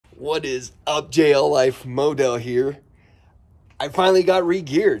What is up, JL Life? Model here. I finally got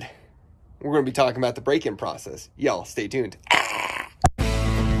re-geared. We're going to be talking about the break-in process. Y'all, stay tuned. I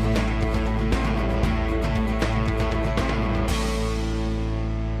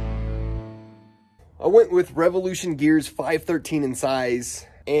went with Revolution Gears 513 in size,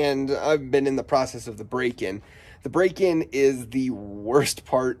 and I've been in the process of the break-in. The break-in is the worst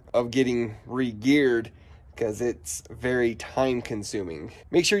part of getting re-geared because it's very time-consuming.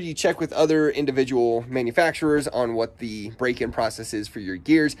 Make sure you check with other individual manufacturers on what the break-in process is for your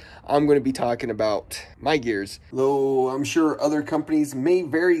gears. I'm going to be talking about my gears. Though I'm sure other companies may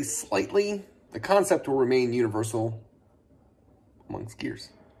vary slightly, the concept will remain universal amongst gears.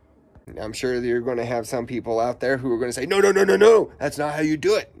 I'm sure you're going to have some people out there who are going to say, no, that's not how you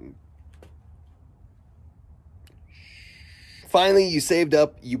do it. Finally, you saved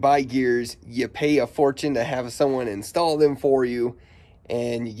up, you buy gears, you pay a fortune to have someone install them for you,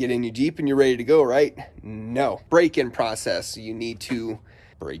 and you get in your Jeep and you're ready to go, right? No. Break-in process. You need to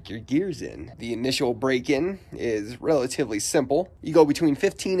break your gears in. The initial break-in is relatively simple. You go between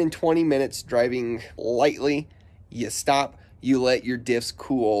 15 and 20 minutes driving lightly. You stop. You let your diffs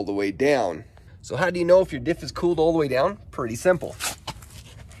cool all the way down. So how do you know if your diff is cooled all the way down? Pretty simple.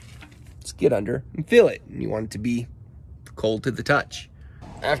 Just get under and feel it. You want it to be cold to the touch.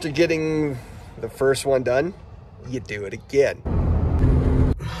 After getting the first one done, you do it again.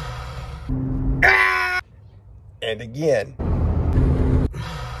 And again.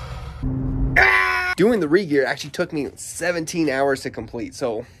 Doing the re-gear actually took me 17 hours to complete,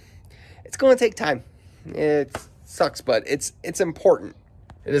 so it's going to take time. It sucks, but it's important.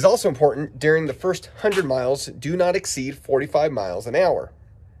 It is also important during the first 100 miles, do not exceed 45 miles an hour.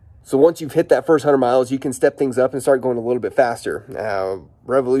 So once you've hit that first 100 miles, you can step things up and start going a little bit faster.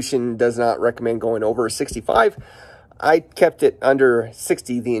 Revolution does not recommend going over 65. I kept it under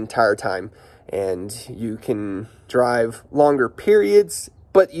 60 the entire time. And you can drive longer periods,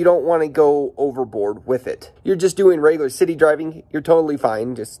 but you don't want to go overboard with it. You're just doing regular city driving, you're totally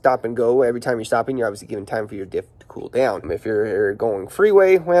fine. Just stop and go. Every time you're stopping, you're obviously giving time for your diff to cool down. If you're going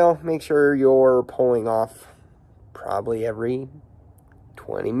freeway, well, make sure you're pulling off probably every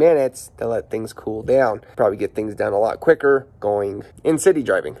 20 minutes to let things cool down. Probably get things done a lot quicker going in city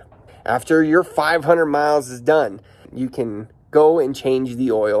driving. After your 500 miles is done, you can go and change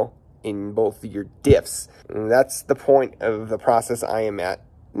the oil in both of your diffs. And that's the point of the process I am at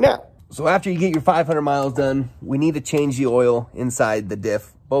now. So after you get your 500 miles done, we need to change the oil inside the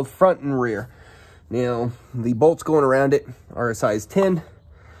diff, both front and rear. Now, the bolts going around it are a size 10.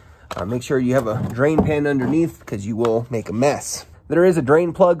 Make sure you have a drain pan underneath because you will make a mess. There is a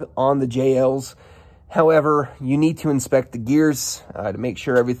drain plug on the JLs. However, you need to inspect the gears to make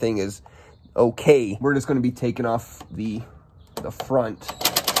sure everything is okay. We're just going to be taking off the front.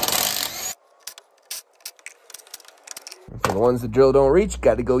 And for the ones the drill don't reach,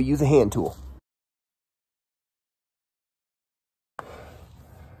 got to go use a hand tool.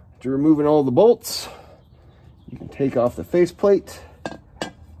 After removing all the bolts, you can take off the faceplate.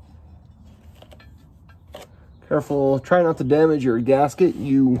 Careful, try not to damage your gasket.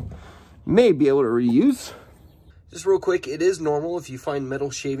 You may be able to reuse. Just real quick, it is normal if you find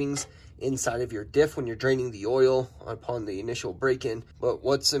metal shavings inside of your diff when you're draining the oil upon the initial break-in. But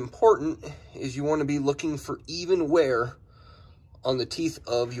what's important is you want to be looking for even wear on the teeth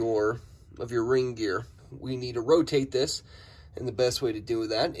of your ring gear. We need to rotate this, and the best way to do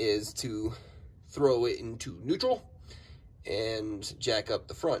that is to throw it into neutral and jack up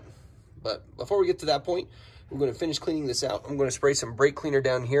the front. But before we get to that point, we're going to finish cleaning this out. I'm going to spray some brake cleaner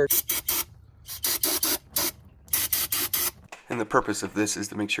down here. And the purpose of this is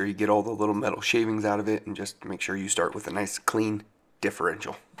to make sure you get all the little metal shavings out of it and just make sure you start with a nice clean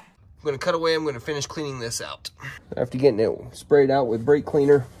differential. I'm going to cut away. I'm going to finish cleaning this out. After getting it sprayed out with brake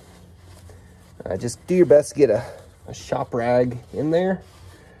cleaner, just do your best to get a shop rag in there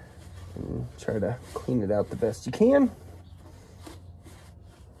and try to clean it out the best you can.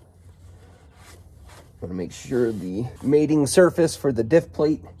 Want to make sure the mating surface for the diff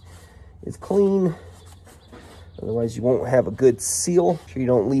plate is clean. Otherwise, you won't have a good seal. Make sure you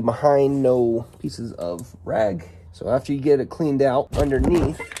don't leave behind no pieces of rag. So after you get it cleaned out,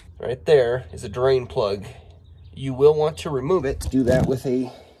 underneath, right there is a drain plug. You will want to remove it. Do that with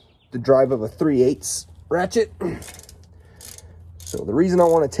the drive of a 3/8 ratchet. So the reason I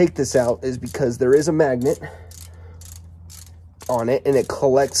want to take this out is because there is a magnet on it and it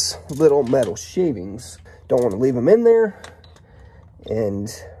collects little metal shavings. Don't want to leave them in there, and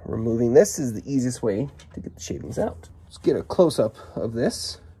removing this is the easiest way to get the shavings out. Let's get a close-up of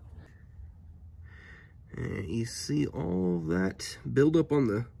this. And you see all that buildup on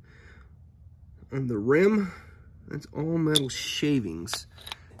on the rim, that's all metal shavings.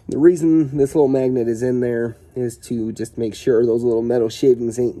 The reason this little magnet is in there is to just make sure those little metal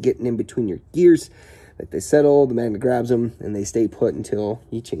shavings ain't getting in between your gears. Like they settle, the magnet grabs them, and they stay put until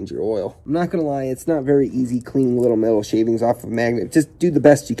you change your oil. I'm not gonna lie, it's not very easy cleaning little metal shavings off of a magnet. Just do the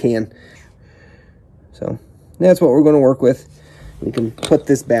best you can. So that's what we're gonna work with. We can put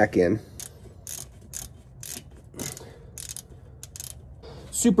this back in.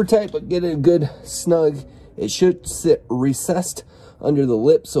 Super tight, but get it good snug. It should sit recessed under the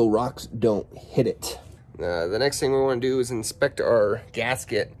lip so rocks don't hit it. The next thing we want to do is inspect our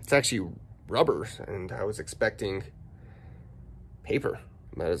gasket. It's actually rubber, and I was expecting paper.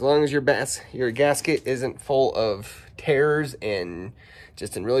 But as long as your gasket isn't full of tears and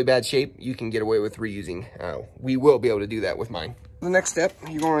just in really bad shape, you can get away with reusing. We will be able to do that with mine. The next step,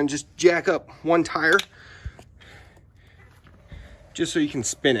 you're going to just jack up one tire just so you can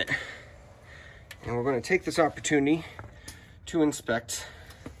spin it. And we're going to take this opportunity to inspect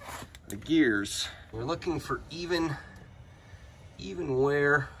the gears. We're looking for even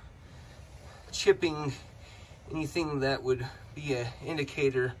wear, chipping, anything that would be an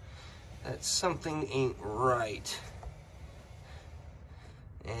indicator that something ain't right.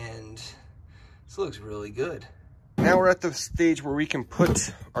 And this looks really good. Now we're at the stage where we can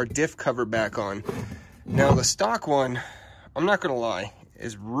put our diff cover back on. Now the stock one, I'm not gonna lie,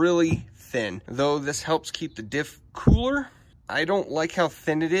 is really thin. Though this helps keep the diff cooler, I don't like how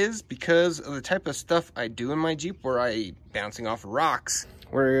thin it is because of the type of stuff I do in my Jeep where I bouncing off rocks.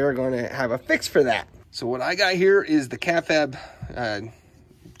 We're going to have a fix for that. So what I got here is the CAFAB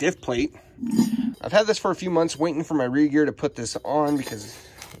diff plate. I've had this for a few months waiting for my rear gear to put this on because,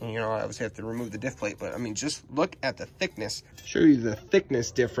 you know, I obviously have to remove the diff plate, but I mean, just look at the thickness. Show you the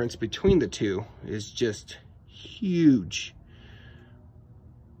thickness difference between the two is just huge.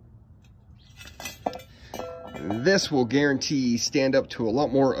 This will guarantee stand up to a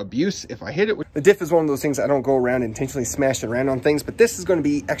lot more abuse if I hit it with. The diff is one of those things I don't go around intentionally smashing around on things, but this is going to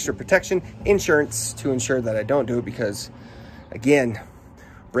be extra protection, insurance to ensure that I don't do it because, again,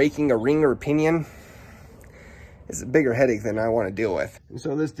 breaking a ring or a pinion is a bigger headache than I want to deal with. And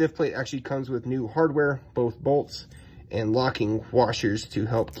so this diff plate actually comes with new hardware, both bolts and locking washers to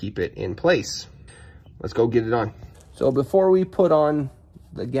help keep it in place. Let's go get it on. So before we put on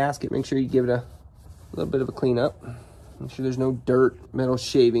the gasket, make sure you give it a little bit of a clean up. Make sure there's no dirt, metal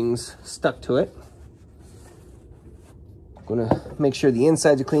shavings stuck to it. I'm gonna make sure the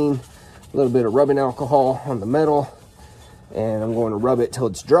insides are clean. A little bit of rubbing alcohol on the metal, and I'm going to rub it till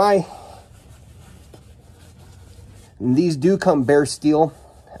it's dry. And these do come bare steel.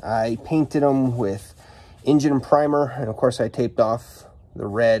 I painted them with engine primer, and of course I taped off the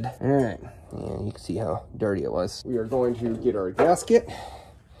red. All right, and you can see how dirty it was. We are going to get our gasket,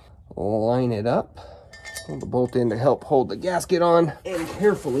 line it up, pull the bolt in to help hold the gasket on, and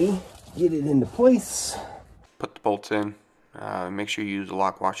carefully get it into place. Put the bolts in. Make sure you use the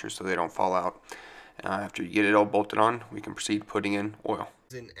lock washers so they don't fall out. After you get it all bolted on, we can proceed putting in oil.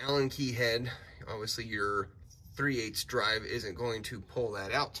 An Allen key head. Obviously your 3/8 drive isn't going to pull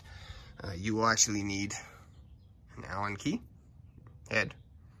that out. You will actually need an Allen key head,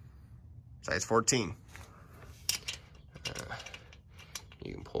 size 14.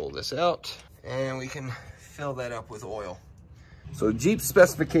 You can pull this out and we can fill that up with oil. So Jeep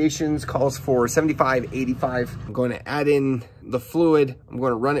specifications calls for 75/85. I'm going to add in the fluid. I'm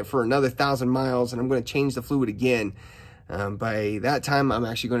going to run it for another 1,000 miles and I'm going to change the fluid again. By that time, I'm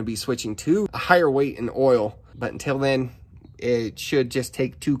actually going to be switching to a higher weight in oil. But until then, it should just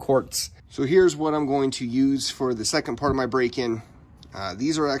take 2 quarts. So here's what I'm going to use for the second part of my break-in.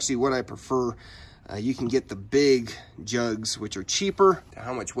 These are actually what I prefer. You can get the big jugs, which are cheaper to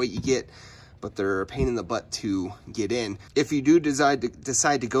how much weight you get, but they're a pain in the butt to get in. If you do decide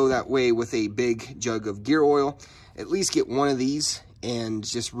to go that way with a big jug of gear oil, at least get one of these and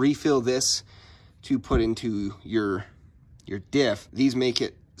just refill this to put into your diff. These make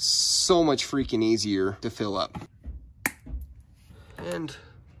it so much freaking easier to fill up. And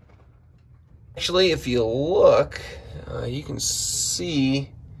actually, if you look, you can see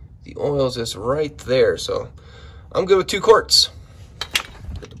the oil's just right there. So I'm good with 2 quarts.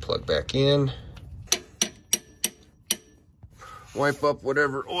 Put the plug back in. Wipe up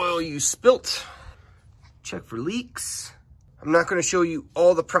whatever oil you spilt. Check for leaks. I'm not going to show you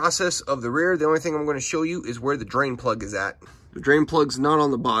all the process of the rear. The only thing I'm going to show you is where the drain plug is at. The drain plug's not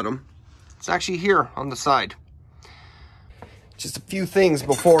on the bottom. It's actually here on the side. Just a few things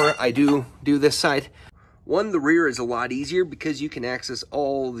before I do this side. One, the rear is a lot easier because you can access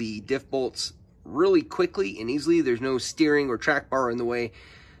all the diff bolts really quickly and easily. There's no steering or track bar in the way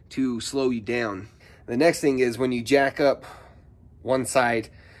to slow you down. The next thing is when you jack up one side,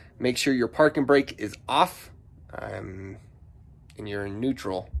 make sure your parking brake is off and you're in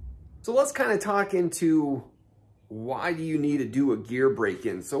neutral. So let's kind of talk into why do you need to do a gear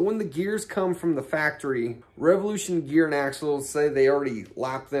break-in. So when the gears come from the factory, Revolution gear and axles say they already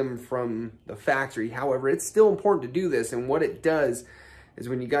lap them from the factory. However, it's still important to do this, and what it does is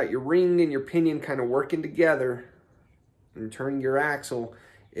when you got your ring and your pinion kind of working together and turning your axle,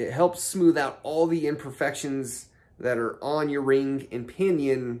 it helps smooth out all the imperfections that are on your ring and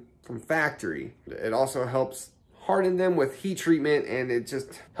pinion from factory. It also helps harden them with heat treatment, and it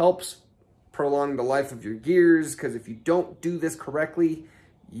just helps prolong the life of your gears, because if you don't do this correctly,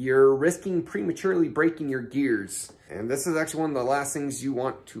 you're risking prematurely breaking your gears. And this is actually one of the last things you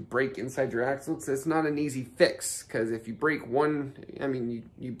want to break inside your axles. It's not an easy fix, because if you break one, I mean,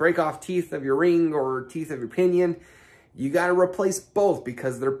 you break off teeth of your ring or teeth of your pinion, you got to replace both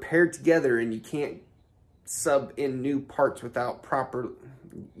because they're paired together, and you can't sub in new parts without proper,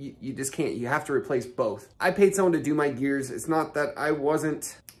 you just can't. You have to replace both. I paid someone to do my gears. It's not that I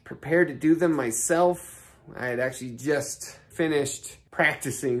wasn't prepared to do them myself. I had actually just finished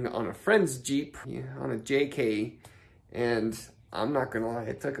practicing on a friend's Jeep, on a JK, and I'm not gonna lie,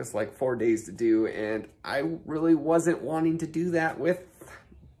 it took us like 4 days to do, and I really wasn't wanting to do that with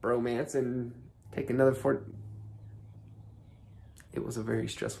bromance and take another 4. It was a very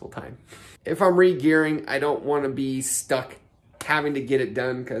stressful time. If I'm re-gearing, I don't want to be stuck having to get it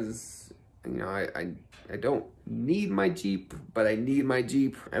done, because you know, I don't need my Jeep, but I need my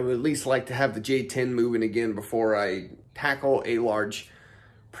Jeep. I would at least like to have the J10 moving again before I tackle a large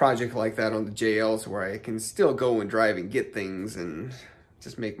project like that on the JLs, where I can still go and drive and get things and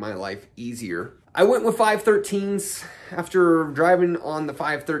just make my life easier. I went with 513s. After driving on the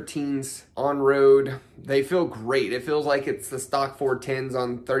 513s on road, they feel great. It feels like it's the stock 410s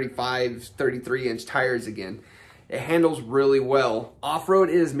on 35, 33-inch tires again. It handles really well. Off-road,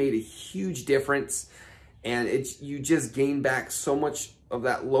 it has made a huge difference, and you just gain back so much of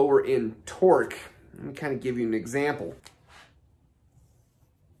that lower end torque. Let me kind of give you an example.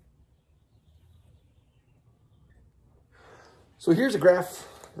 So here's a graph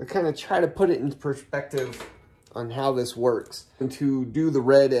to kind of try to put it into perspective on how this works, and to do the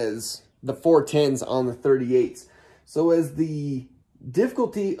red as the 410s on the 38s. So as the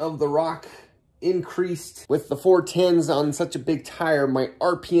difficulty of the rock increased with the 410s on such a big tire, my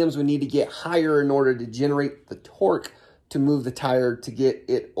RPMs would need to get higher in order to generate the torque to move the tire to get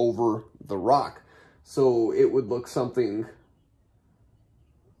it over the rock. So it would look something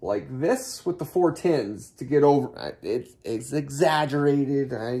like this with the 410s to get over. It's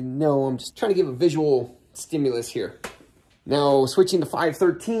exaggerated, I know, I'm just trying to give a visual stimulus here. Now switching to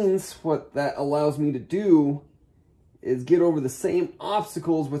 513s, what that allows me to do is get over the same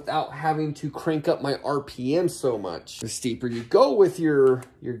obstacles without having to crank up my RPM so much. The steeper you go with your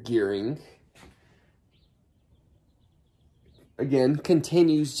gearing, again,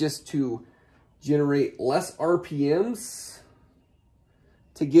 continues just to generate less RPMs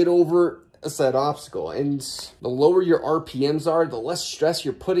to get over a set obstacle. And the lower your RPMs are, the less stress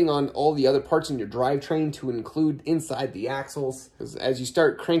you're putting on all the other parts in your drivetrain, to include inside the axles. Because as you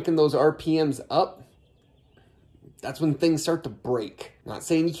start cranking those RPMs up, that's when things start to break. Not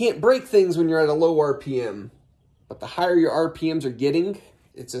saying you can't break things when you're at a low RPM, but the higher your RPMs are getting,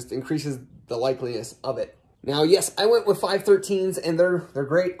 it just increases the likeliness of it. Now, yes, I went with 513s, and they're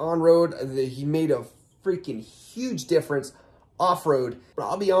great on-road. He made a freaking huge difference off-road. But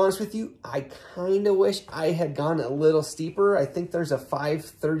I'll be honest with you, I kind of wish I had gone a little steeper. I think there's a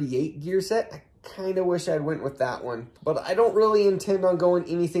 538 gear set. I kind of wish I'd went with that one. But I don't really intend on going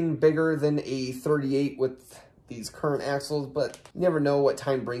anything bigger than a 38 with these current axles, but you never know what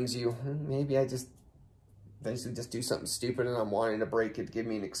time brings you. Maybe I just eventually just do something stupid and I'm wanting to break it to give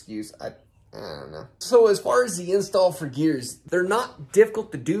me an excuse. I don't know. So as far as the install for gears, they're not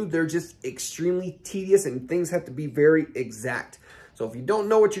difficult to do. They're just extremely tedious, and things have to be very exact. So if you don't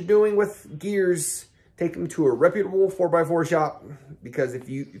know what you're doing with gears, take them to a reputable 4x4 shop, because if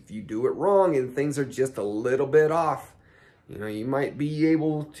you do it wrong and things are just a little bit off, you know, you might be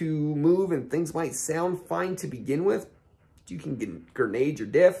able to move and things might sound fine to begin with. You can grenade your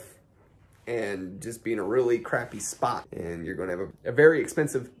diff and just be in a really crappy spot, and you're going to have a very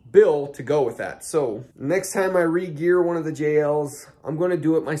expensive bill to go with that. So next time I re-gear one of the JLs, I'm going to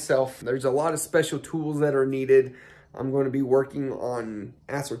do it myself. There's a lot of special tools that are needed. I'm going to be working on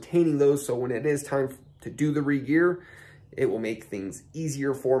ascertaining those, so when it is time to do the re-gear, it will make things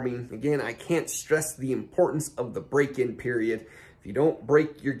easier for me. Again, I can't stress the importance of the break-in period. If you don't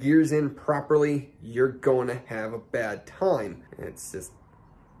break your gears in properly, you're going to have a bad time. It's just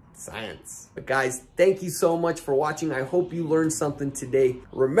Science. But guys, thank you so much for watching. I hope you learned something today.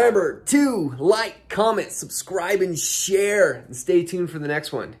 Remember to like, comment, subscribe, and share. And stay tuned for the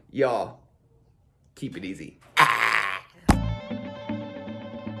next one. Y'all, keep it easy.